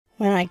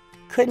when I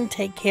couldn't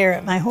take care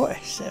of my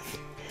horse of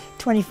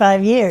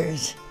 25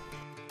 years.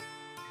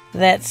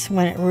 That's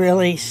when it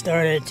really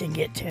started to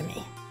get to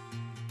me.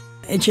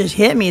 It just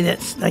hit me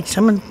that like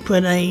someone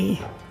put a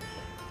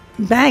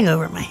bag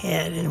over my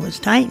head and it was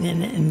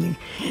tightening it.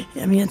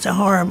 And it's a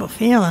horrible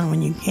feeling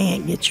when you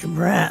can't get your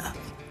breath.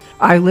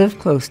 I live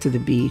close to the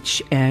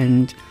beach,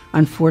 and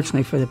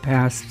unfortunately for the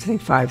past, say,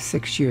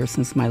 5-6 years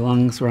since my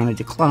lungs were on a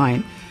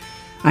decline,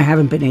 I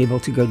haven't been able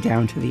to go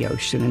down to the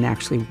ocean and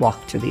actually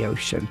walk to the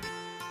ocean.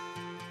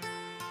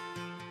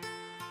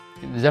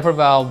 Zephyr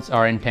valves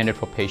are intended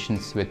for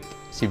patients with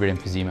severe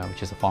emphysema,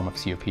 which is a form of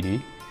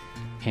COPD.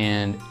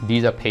 And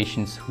these are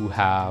patients who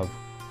have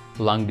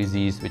lung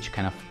disease, which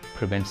kind of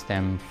prevents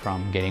them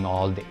from getting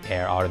all the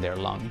air out of their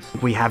lungs.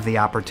 We have the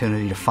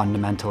opportunity to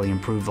fundamentally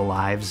improve the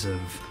lives of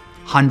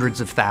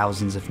hundreds of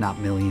thousands, if not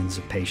millions,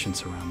 of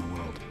patients around the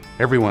world.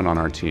 Everyone on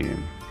our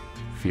team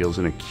feels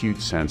an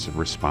acute sense of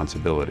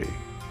responsibility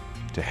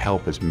to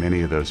help as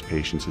many of those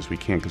patients as we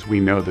can, because we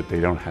know that they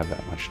don't have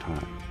that much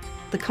time.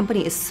 The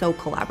company is so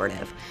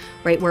collaborative,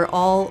 right? We're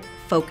all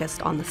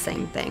focused on the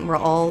same thing. We're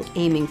all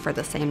aiming for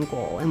the same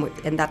goal,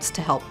 and that's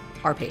to help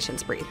our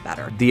patients breathe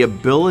better. The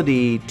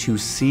ability to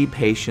see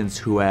patients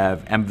who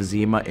have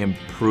emphysema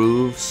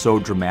improve so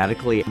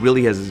dramatically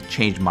really has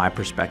changed my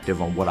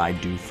perspective on what I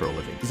do for a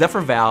living.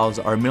 Zephyr valves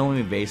are a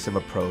minimally invasive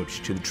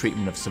approach to the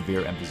treatment of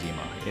severe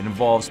emphysema. It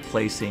involves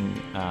placing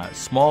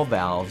small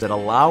valves that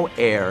allow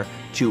air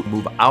to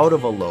move out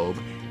of a lobe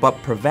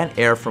but prevent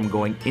air from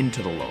going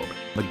into the lobe.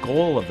 The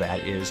goal of that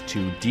is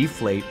to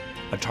deflate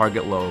a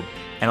target lobe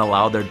and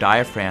allow their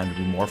diaphragm to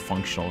be more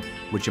functional,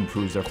 which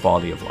improves their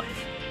quality of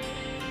life.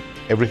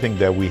 Everything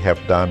that we have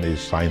done is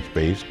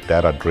science-based,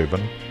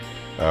 data-driven.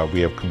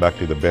 We have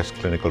conducted the best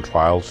clinical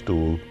trials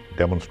to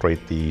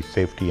demonstrate the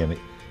safety and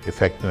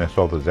effectiveness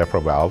of the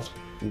Zephyr valves.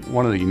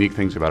 One of the unique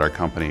things about our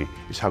company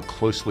is how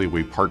closely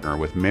we partner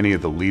with many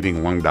of the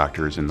leading lung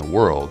doctors in the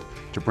world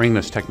to bring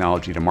this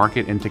technology to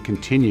market and to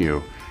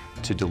continue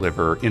to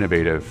deliver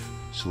innovative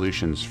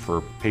solutions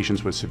for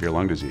patients with severe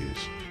lung disease.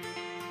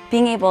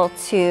 Being able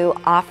to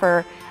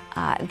offer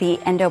the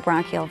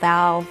endobronchial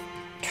valve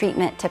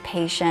treatment to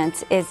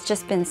patients has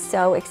just been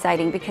so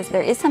exciting, because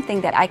there is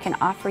something that I can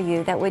offer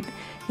you that would,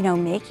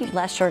 make you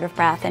less short of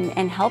breath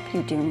and help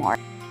you do more.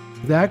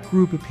 That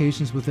group of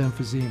patients with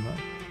emphysema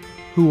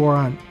who are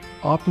on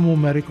optimal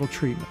medical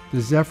treatment, the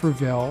Zephyr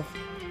valve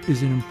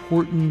is an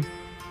important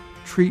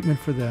treatment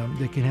for them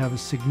that can have a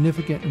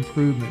significant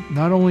improvement,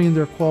 not only in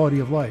their quality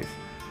of life,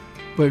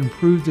 but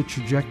improve the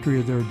trajectory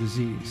of their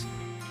disease.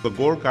 The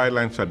GORE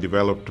guidelines are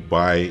developed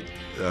by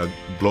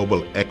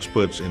global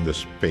experts in the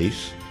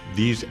space.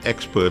 These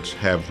experts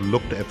have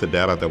looked at the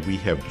data that we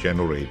have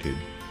generated,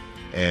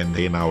 and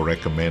they now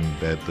recommend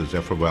that the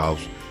Zephyr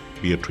valves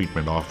be a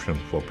treatment option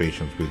for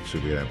patients with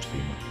severe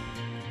emphysema.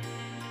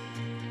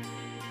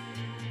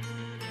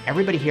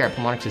 Everybody here at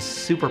Pulmonx is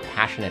super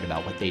passionate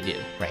about what they do,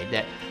 right?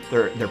 That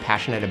they're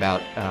passionate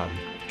about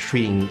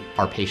treating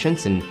our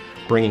patients and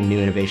bringing new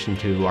innovation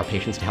to our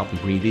patients to help them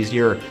breathe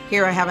easier.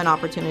 Here I have an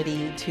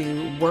opportunity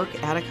to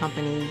work at a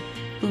company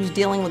who's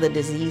dealing with a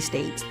disease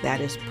state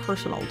that is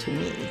personal to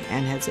me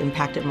and has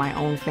impacted my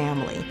own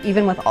family.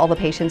 Even with all the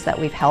patients that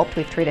we've helped,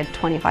 we've treated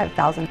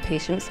 25,000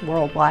 patients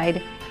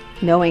worldwide.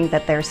 Knowing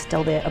that there's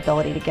still the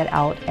ability to get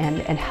out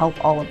and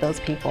help all of those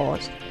people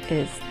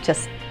is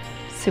just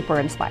super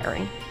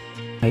inspiring.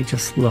 I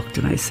just looked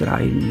and I said,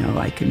 I know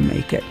I can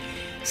make it.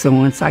 So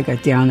once I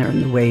got down there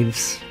and the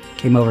waves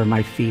came over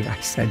my feet, I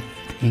said,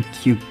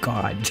 thank you,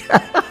 God.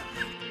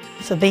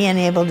 So being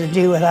able to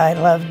do what I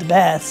love the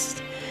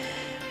best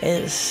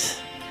is,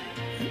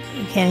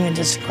 you can't even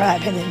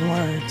describe it in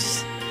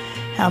words,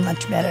 how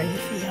much better you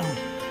feel.